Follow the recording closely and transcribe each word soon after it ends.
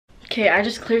Okay, I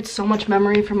just cleared so much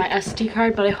memory from my SD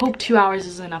card, but I hope 2 hours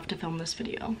is enough to film this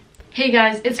video. Hey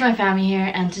guys, it's maiphammy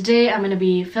here, and today I'm going to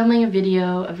be filming a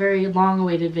video, a very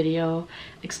long-awaited video,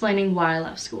 explaining why I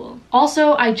left school.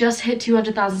 Also, I just hit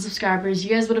 200,000 subscribers. You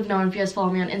guys would have known if you guys follow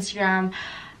me on Instagram,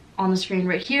 on the screen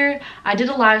right here. I did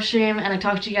a live stream and I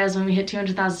talked to you guys when we hit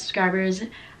 200,000 subscribers.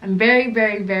 I'm very,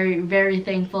 very, very, very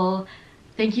thankful.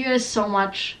 Thank you guys so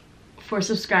much for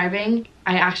subscribing.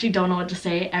 I actually don't know what to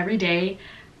say. Every day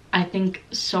I think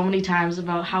so many times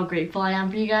about how grateful I am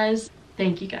for you guys.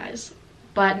 Thank you guys.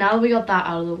 But now that we got that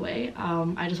out of the way,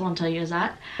 I just want to tell you guys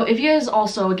that. If you guys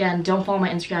also, again, don't follow my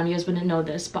Instagram, you guys wouldn't know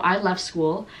this, but I left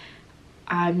school.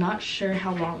 I'm not sure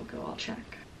how long ago, I'll check.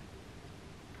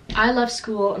 I left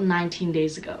school 19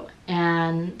 days ago,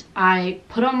 and I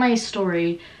put on my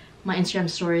story, my Instagram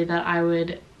story, that I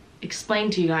would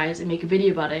explain to you guys and make a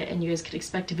video about it, and you guys could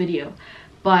expect a video.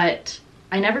 But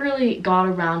I never really got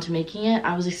around to making it.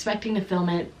 I was expecting to film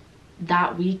it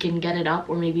that week and get it up,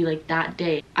 or maybe like that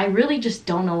day. I really just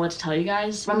don't know what to tell you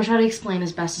guys. I'm gonna try to explain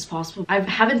as best as possible. I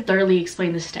haven't thoroughly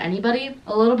explained this to anybody.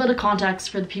 A little bit of context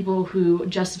for the people who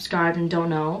just subscribed and don't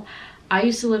know. I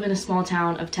used to live in a small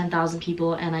town of 10,000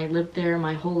 people, and I lived there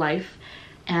my whole life.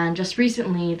 And just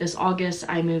recently, this August,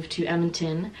 I moved to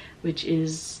Edmonton, which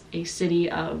is a city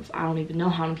of, I don't even know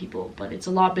how many people, but it's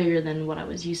a lot bigger than what I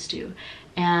was used to.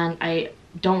 And I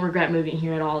don't regret moving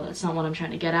here at all. That's not what I'm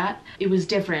trying to get at. It was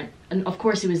different, and of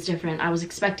course it was different. I was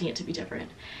expecting it to be different.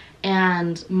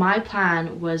 And my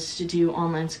plan was to do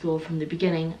online school from the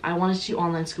beginning. I wanted to do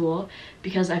online school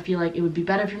because I feel like it would be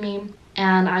better for me,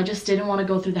 and I just didn't want to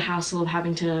go through the hassle of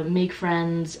having to make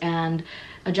friends and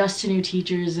adjust to new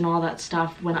teachers and all that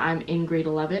stuff when I'm in grade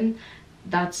 11.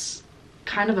 That's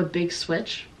kind of a big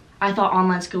switch. I thought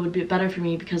online school would be better for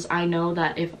me because I know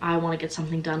that if I want to get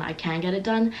something done, I can get it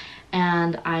done.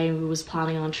 And I was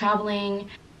planning on traveling.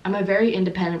 I'm a very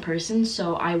independent person,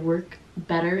 so I work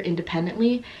better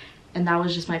independently, and that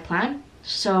was just my plan.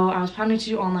 So I was planning to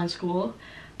do online school.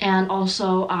 And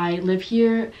also I live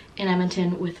here in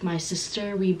Edmonton with my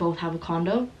sister. We both have a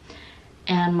condo,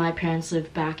 and my parents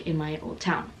live back in my old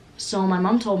town. So my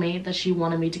mom told me that she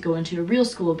wanted me to go into a real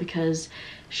school because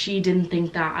she didn't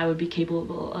think that I would be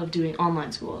capable of doing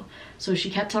online school. So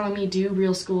she kept telling me, do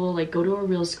real school, like go to a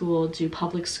real school, do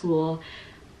public school,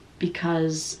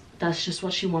 because that's just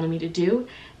what she wanted me to do.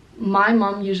 My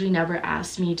mom usually never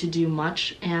asked me to do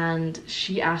much, and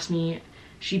she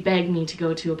begged me to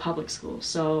go to a public school.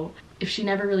 So if she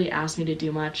never really asked me to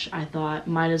do much, I thought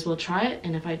might as well try it,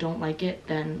 and if I don't like it,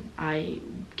 then I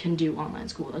can do online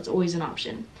school. That's always an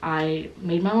option. I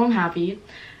made my mom happy,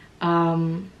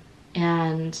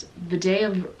 and the day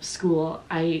of school,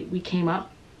 we came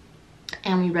up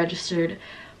and we registered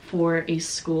for a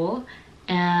school,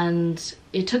 and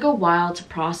it took a while to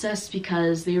process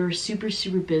because they were super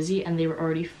busy and they were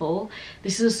already full.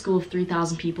 This is a school of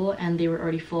 3,000 people and they were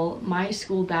already full. My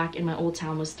school back in my old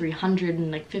town was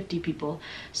 350 people,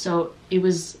 so it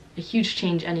was a huge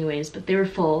change anyways, but they were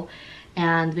full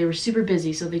and they were super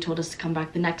busy, so they told us to come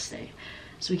back the next day.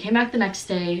 So we came back the next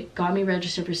day, got me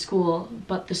registered for school,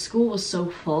 but the school was so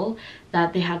full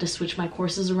that they had to switch my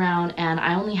courses around, and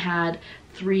I only had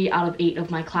 3 out of 8 of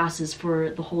my classes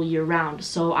for the whole year round,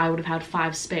 so I would have had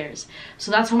 5 spares. So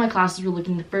that's how my classes were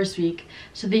looking the first week.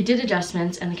 So they did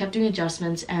adjustments, and they kept doing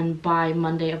adjustments, and by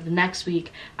Monday of the next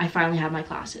week, I finally had my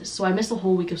classes. So I missed a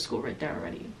whole week of school right there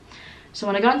already. So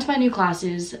when I got into my new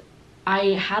classes,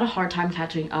 I had a hard time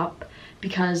catching up,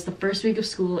 because the first week of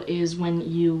school is when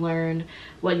you learn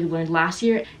what you learned last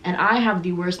year, and I have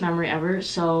the worst memory ever,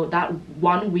 so that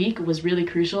 1 week was really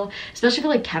crucial, especially for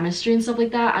like chemistry and stuff like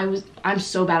that. I'm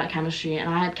so bad at chemistry, and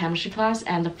I had chemistry class,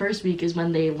 and the first week is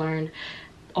when they learned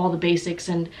all the basics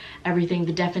and everything,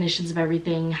 the definitions of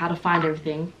everything, how to find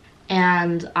everything,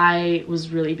 and I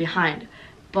was really behind.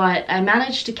 But I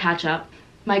managed to catch up.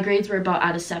 My grades were about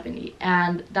at a 70,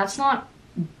 and that's not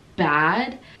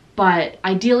bad, but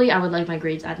ideally I would like my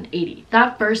grades at an 80.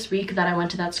 That first week that I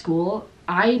went to that school,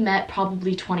 I met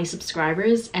probably 20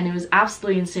 subscribers, and it was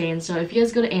absolutely insane. So if you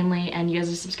guys go to Ainley and you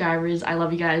guys are subscribers, I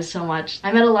love you guys so much.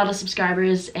 I met a lot of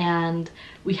subscribers, and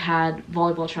we had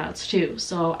volleyball tryouts too.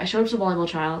 So I showed up to volleyball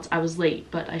tryouts. I was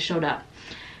late, but I showed up,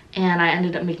 and I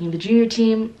ended up making the junior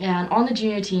team. And on the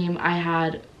junior team, I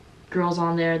had girls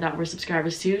on there that were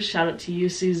subscribers too. Shout out to you,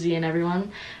 Susie, and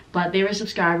everyone, but they were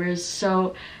subscribers.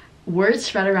 So word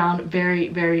spread around very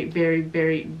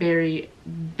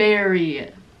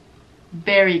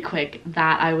quick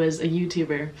that I was a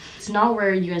YouTuber. It's not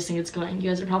where you guys think it's going. You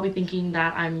guys are probably thinking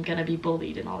that I'm gonna be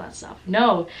bullied and all that stuff.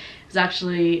 No, it's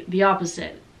actually the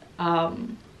opposite.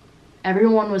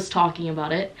 Everyone was talking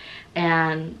about it,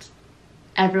 and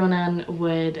everyone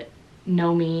would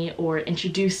know me or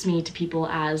introduce me to people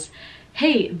as,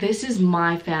 hey, this is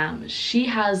my fam. She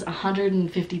has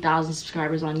 150,000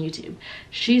 subscribers on YouTube.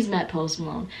 She's met Post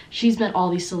Malone. She's met all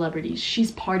these celebrities.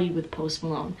 She's partied with Post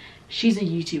Malone. She's a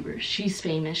YouTuber. She's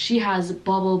famous. She has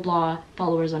blah blah blah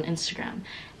followers on Instagram.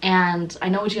 And I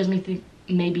know what you guys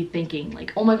may be thinking,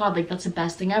 like, oh my god, like that's the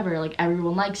best thing ever. Like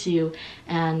everyone likes you,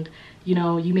 and you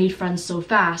know, you made friends so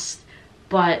fast.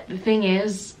 But the thing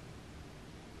is,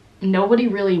 nobody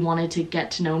really wanted to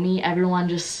get to know me. Everyone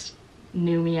just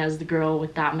knew me as the girl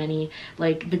with that many,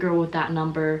 like the girl with that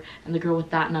number and the girl with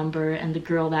that number and the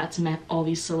girl that's met all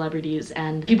these celebrities,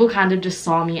 and people kind of just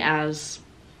saw me as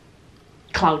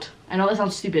clout. I know that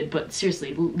sounds stupid, but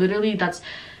seriously, literally that's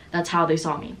how they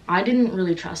saw me. I didn't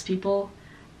really trust people.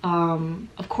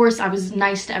 Of course I was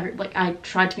nice to like I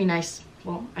tried to be nice.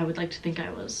 Well, I would like to think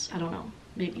I was. I don't know,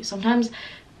 maybe sometimes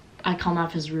I come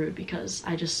off as rude because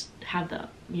I just have the,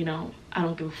 you know, I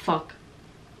don't give a fuck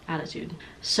attitude.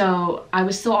 So I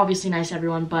was still obviously nice to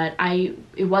everyone, but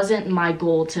it wasn't my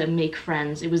goal to make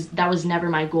friends. That was never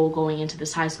my goal going into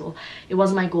this high school. It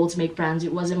wasn't my goal to make friends.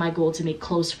 It wasn't my goal to make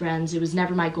close friends. It was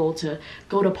never my goal to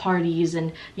go to parties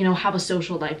and, you know, have a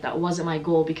social life. That wasn't my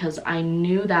goal, because I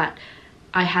knew that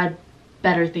I had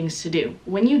better things to do.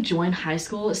 When you join high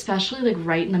school, especially like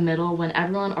right in the middle when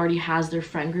everyone already has their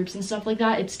friend groups and stuff like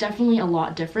that, it's definitely a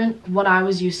lot different. What I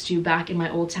was used to back in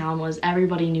my old town was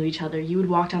everybody knew each other. You would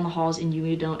walk down the halls and you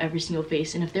would know every single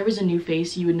face, and if there was a new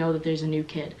face, you would know that there's a new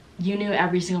kid. You knew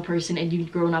every single person and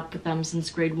you'd grown up with them since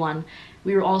grade 1.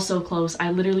 We were all so close. I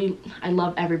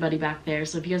love everybody back there.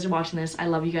 So if you guys are watching this, I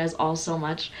love you guys all so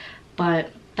much,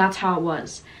 but that's how it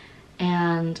was.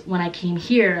 And when I came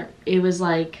here, it was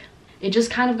like, it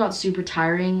just kind of got super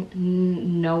tiring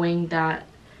knowing that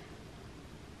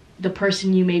the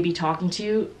person you may be talking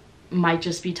to might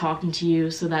just be talking to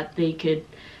you so that they could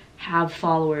have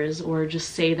followers or just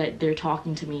say that they're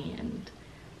talking to me. And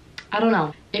I don't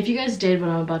know. If you guys did what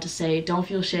I'm about to say, don't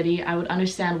feel shitty. I would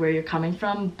understand where you're coming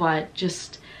from, but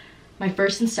just my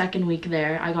first and second week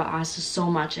there, I got asked so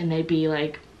much, and they'd be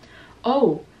like,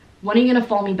 oh, when are you gonna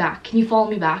follow me back? Can you follow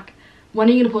me back? When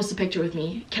are you gonna post a picture with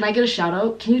me? Can I get a shout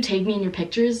out? Can you tag me in your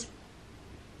pictures?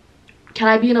 Can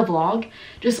I be in a vlog?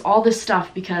 Just all this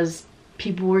stuff, because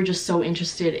people were just so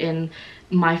interested in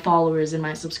my followers and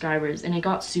my subscribers, and it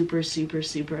got super, super,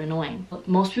 super annoying.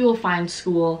 Most people find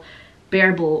school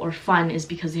bearable or fun is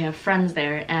because they have friends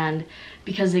there and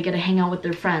because they get to hang out with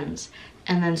their friends,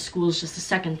 and then school is just a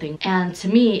second thing. And to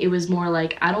me, it was more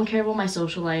like, I don't care about my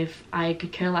social life. I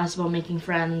could care less about making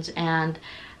friends, and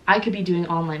I could be doing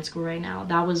online school right now.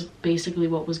 That was basically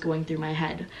what was going through my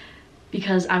head,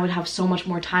 because I would have so much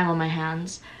more time on my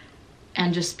hands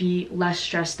and just be less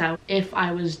stressed out if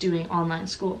I was doing online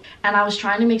school. And I was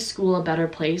trying to make school a better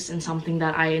place and something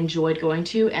that I enjoyed going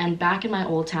to. And back in my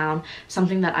old town,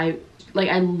 something that I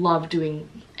love doing,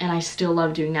 and I still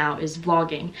love doing now, is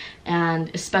vlogging,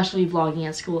 and especially vlogging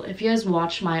at school. If you guys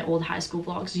watch my old high school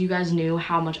vlogs, you guys knew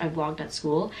how much I vlogged at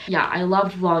school. Yeah, I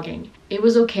loved vlogging. It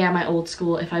was okay at my old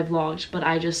school if I vlogged, but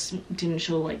I just didn't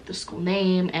show like the school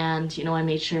name, and you know, I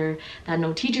made sure that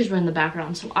no teachers were in the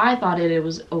background, so I thought it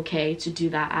was okay to do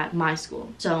that at my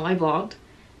school. So I vlogged,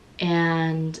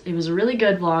 and it was a really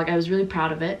good vlog. I was really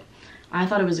proud of it. I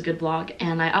thought it was a good vlog,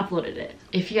 and I uploaded it.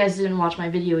 If you guys didn't watch my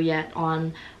video yet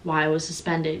on why I was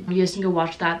suspended, you guys can go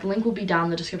watch that. The link will be down in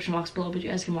the description box below, but you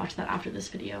guys can watch that after this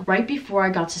video. Right before I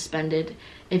got suspended,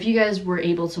 if you guys were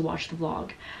able to watch the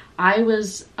vlog, I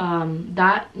was,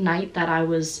 that night that I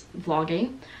was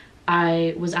vlogging,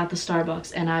 I was at the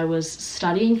Starbucks and I was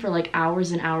studying for like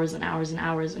hours and hours and hours and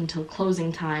hours until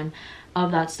closing time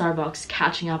of that Starbucks,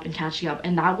 catching up,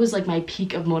 and that was like my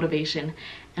peak of motivation.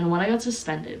 And when I got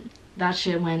suspended, that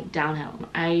shit went downhill.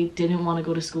 I didn't want to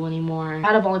go to school anymore. I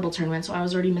had a volleyball tournament, so I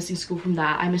was already missing school from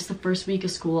that. I missed the first week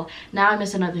of school. Now I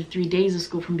miss another 3 days of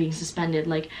school from being suspended.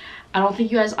 Like, I don't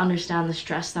think you guys understand the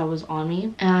stress that was on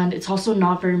me. And it's also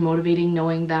not very motivating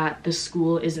knowing that the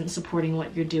school isn't supporting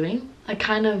what you're doing. I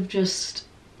kind of just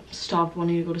stopped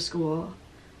wanting to go to school.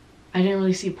 I didn't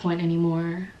really see a point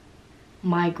anymore.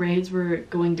 My grades were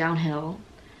going downhill.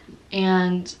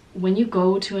 And when you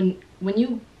go to when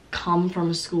you come from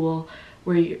a school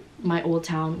where my old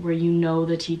town, where you know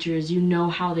the teachers, you know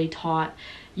how they taught,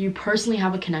 you personally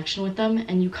have a connection with them,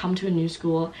 and you come to a new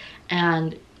school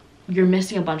and you're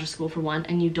missing a bunch of school for one,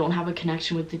 and you don't have a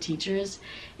connection with the teachers,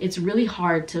 it's really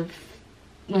hard to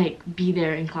like be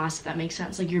there in class, if that makes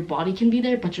sense. Like, your body can be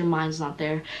there, but your mind's not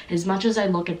there. As much as I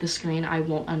look at the screen, I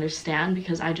won't understand,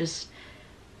 because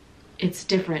it's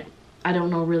different. I don't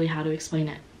know really how to explain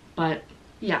it, but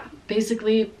yeah,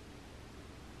 basically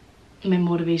my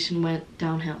motivation went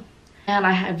downhill. And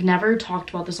I have never talked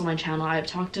about this on my channel. I've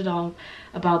talked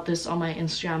about this on my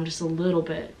Instagram just a little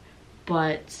bit,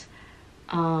 but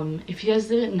if you guys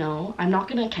didn't know, I'm not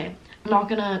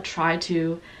gonna try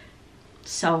to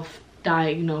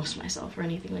self-diagnose myself or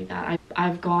anything like that.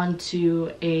 I've gone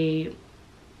to a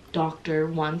doctor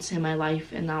once in my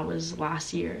life, and that was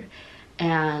last year.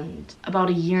 And about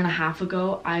a year and a half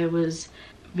ago, I was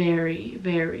very,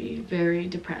 very, very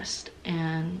depressed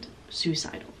and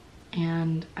suicidal.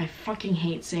 And I fucking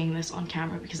hate saying this on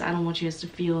camera because I don't want you guys to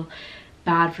feel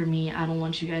bad for me. I don't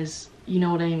want you guys, you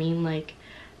know what I mean? Like,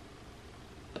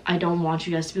 I don't want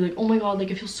you guys to be like, oh my god,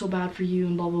 like I feel so bad for you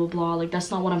and blah blah blah. Like,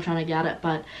 that's not what I'm trying to get at,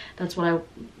 but that's what I'm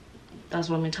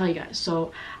gonna tell you guys.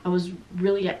 So I was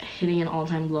really hitting an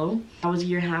all-time low. That was a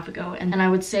year and a half ago, and I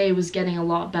would say it was getting a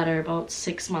lot better about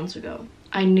 6 months ago.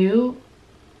 I knew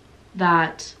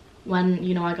that when,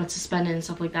 you know, I got suspended and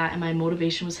stuff like that and my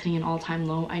motivation was hitting an all-time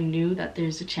low, I knew that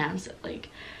there's a chance that like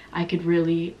I could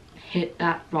really hit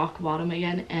that rock bottom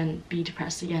again and be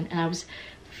depressed again. And I was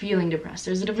feeling depressed.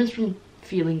 There's a difference from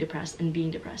feeling depressed and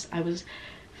being depressed. I was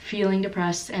feeling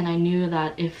depressed, and I knew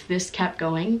that if this kept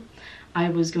going, I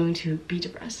was going to be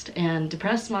depressed, and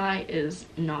depressed is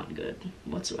not good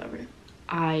whatsoever.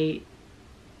 I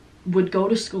would go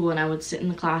to school and I would sit in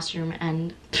the classroom,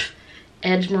 and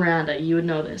Edge Miranda, you would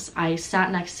know this, I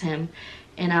sat next to him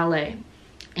in LA,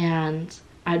 and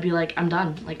I'd be like, I'm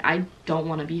done, like I don't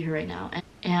want to be here right now.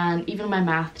 And even my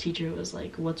math teacher was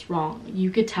like, what's wrong?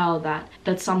 You could tell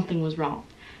that something was wrong.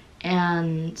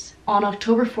 And on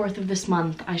October 4th of this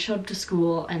month, I showed up to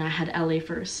school and I had LA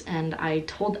first, and I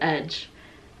told Edge,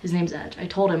 his name's Edge, I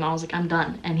told him, I was like, I'm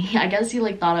done. And I guess he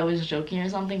like thought I was joking or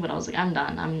something, but I was like, I'm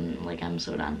done. I'm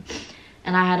so done.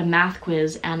 And I had a math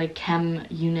quiz and a chem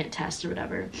unit test or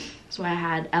whatever. So I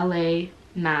had LA,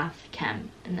 math, chem,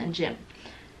 and then gym.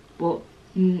 Well,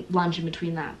 lunch in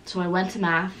between that. So I went to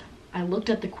math, I looked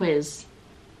at the quiz,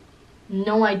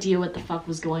 no idea what the fuck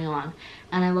was going on,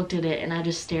 and I looked at it and I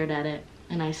just stared at it,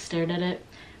 and I stared at it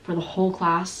for the whole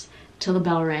class till the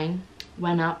bell rang,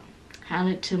 went up,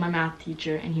 handed it to my math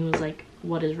teacher, and he was like,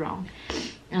 what is wrong?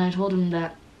 And I told him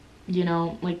that, you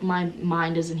know, like my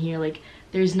mind isn't here, like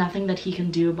there's nothing that he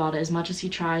can do about it. As much as he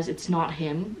tries, it's not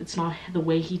him, it's not the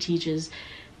way he teaches,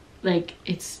 like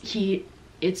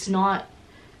it's not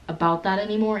about that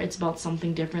anymore, it's about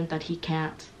something different that he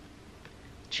can't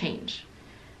change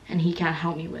and he can't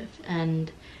help me with.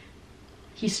 And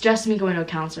he suggested me going to a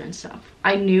counselor and stuff.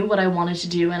 I knew what I wanted to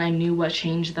do, and I knew what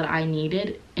change that I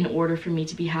needed in order for me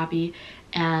to be happy,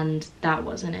 and that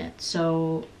wasn't it.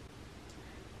 So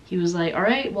he was like, all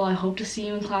right, well, I hope to see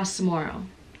you in class tomorrow.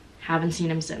 Haven't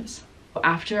seen him since.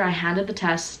 After I handed the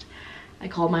test, I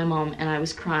called my mom and I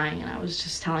was crying, and I was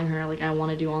just telling her, like, I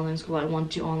want to do online school, I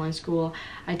want to do online school.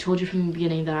 I told you from the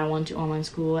beginning that I want to do online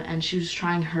school, and she was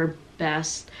trying her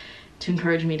best to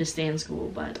encourage me to stay in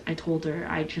school, but I told her,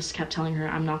 I just kept telling her,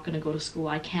 I'm not going to go to school,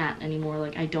 I can't anymore,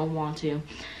 like I don't want to.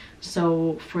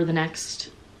 So for the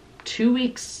next 2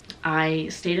 weeks, I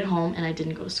stayed at home and I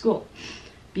didn't go to school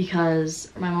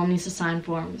because my mom needs to sign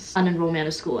forms, unenroll me out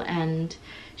of school, and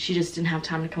she just didn't have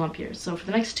time to come up here. So for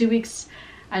the next 2 weeks,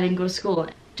 I didn't go to school.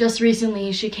 Just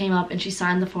recently, she came up and she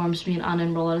signed the forms for me to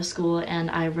unenroll out of school,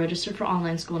 and I registered for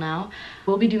online school now.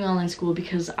 We'll be doing online school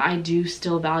because I do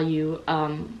still value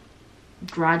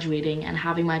graduating and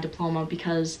having my diploma,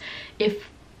 because if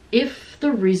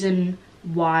the reason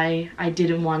why I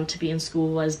didn't want to be in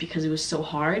school was because it was so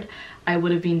hard, I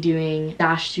would have been doing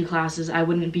 -2 classes. I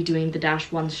wouldn't be doing the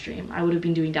 -1 stream. I would have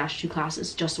been doing -2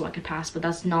 classes just so I could pass, but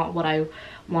that's not what I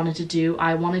wanted to do.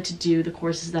 I wanted to do the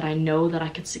courses that I know that I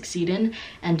could succeed in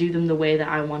and do them the way that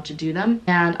I want to do them,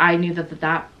 and I knew that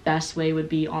that best way would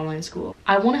be online school.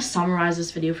 I want to summarize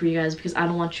this video for you guys because I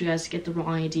don't want you guys to get the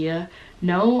wrong idea.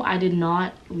 No, I did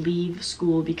not leave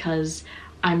school because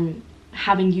I'm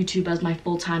having YouTube as my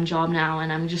full-time job now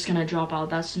and I'm just gonna drop out.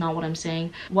 That's not what I'm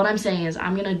saying. What I'm saying is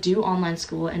I'm gonna do online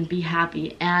school and be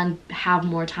happy and have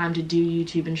more time to do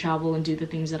YouTube and travel and do the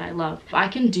things that I love. If I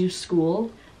can do school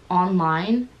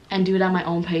online and do it at my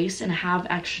own pace and have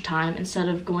extra time instead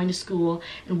of going to school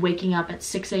and waking up at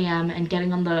 6 a.m. and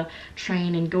getting on the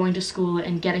train and going to school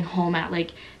and getting home at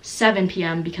like 7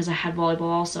 p.m. because I had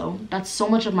volleyball also. That's so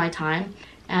much of my time.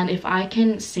 And if I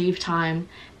can save time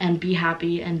and be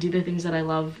happy and do the things that I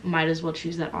love, might as well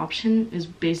choose that option, is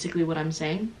basically what I'm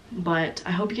saying. But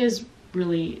I hope you guys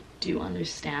really do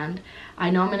understand. I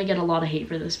know I'm gonna get a lot of hate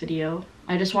for this video.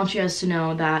 I just want you guys to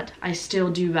know that I still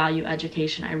do value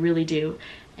education, I really do.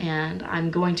 and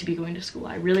I'm going to be going to school.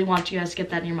 I really want you guys to get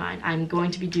that in your mind. I'm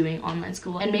going to be doing online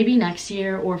school, and maybe next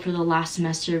year or for the last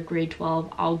semester of grade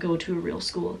 12 I'll go to a real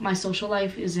school. My social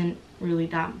life isn't really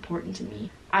that important to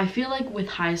me. I feel like with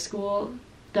high school,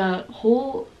 the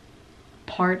whole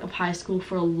part of high school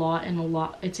for a lot,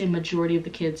 I'd say majority of the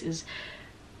kids is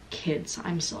kids.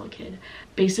 I'm still a kid.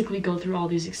 Basically go through all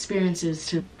these experiences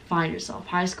to find yourself.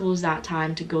 High school is that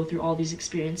time to go through all these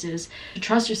experiences, to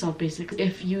trust yourself basically.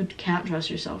 If you can't trust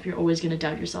yourself, you're always going to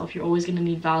doubt yourself. You're always going to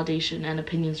need validation and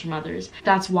opinions from others.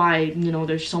 That's why, you know,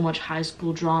 there's so much high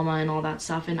school drama and all that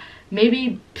stuff, and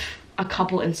maybe a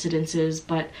couple incidences,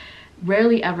 but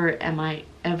rarely ever am I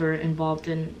ever involved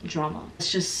in drama.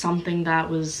 It's just something that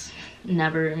was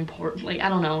never important. Like, I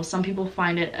don't know, some people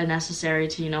find it necessary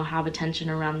to, you know, have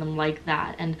attention around them like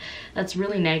that, and that's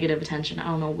really negative attention. I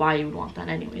don't know why you would want that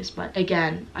anyways. But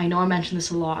again, I know I mentioned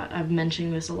this a lot, I've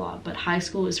mentioned this a lot, but high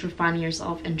school is for finding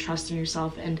yourself and trusting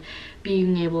yourself and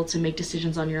being able to make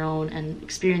decisions on your own and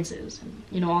experiences and,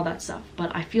 you know, all that stuff.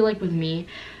 But I feel like with me,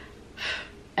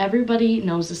 everybody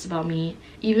knows this about me.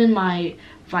 Even my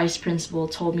vice principal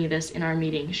told me this in our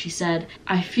meeting. She said,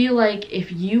 I feel like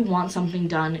if you want something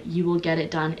done, you will get it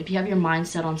done. If you have your mind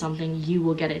set on something, you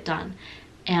will get it done.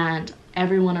 And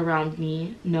everyone around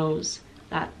me knows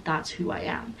that that's who I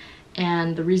am.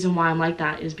 And the reason why I'm like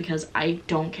that is because I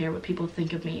don't care what people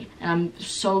think of me. And I'm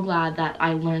so glad that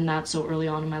I learned that so early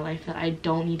on in my life, that I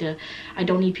don't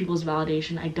need people's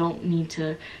validation. I don't need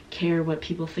to care what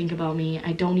people think about me.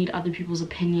 I don't need other people's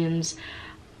opinions,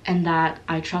 and that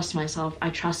I trust myself. I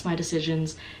trust my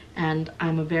decisions, and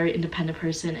I'm a very independent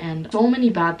person, and so many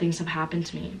bad things have happened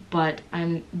to me, but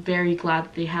I'm very glad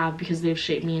that they have, because they've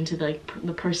shaped me into the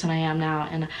person I am now,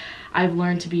 and I've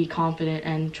learned to be confident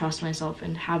and trust myself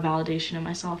and have validation in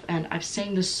myself. And I've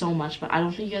saying this so much, but I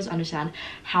don't think you guys understand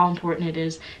how important it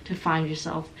is to find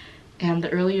yourself, and the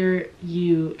earlier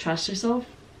you trust yourself,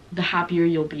 the happier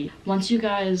you'll be. Once you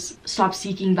guys stop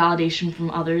seeking validation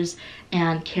from others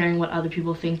and caring what other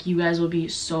people think, you guys will be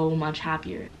so much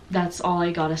happier. That's all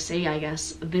I gotta say, I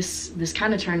guess. This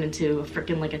kind of turned into a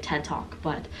freaking like a TED talk,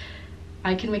 but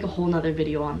I can make a whole nother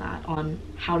video on that, on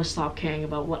how to stop caring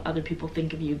about what other people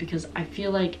think of you, because I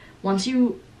feel like once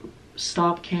you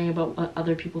stop caring about what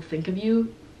other people think of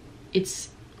you, it's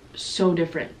so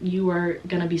different. You are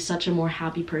gonna be such a more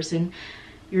happy person.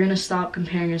 You're gonna stop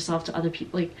comparing yourself to other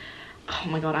people. Like, oh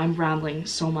my god, I'm rambling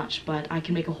so much, but I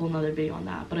can make a whole nother video on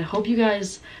that. But I hope you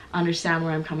guys understand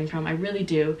where I'm coming from. I really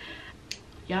do.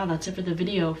 Yeah, that's it for the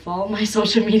video. Follow my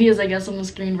social medias, I guess, on the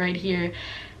screen right here.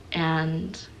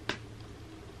 And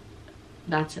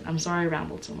that's it. I'm sorry I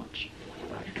rambled so much.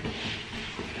 Bye.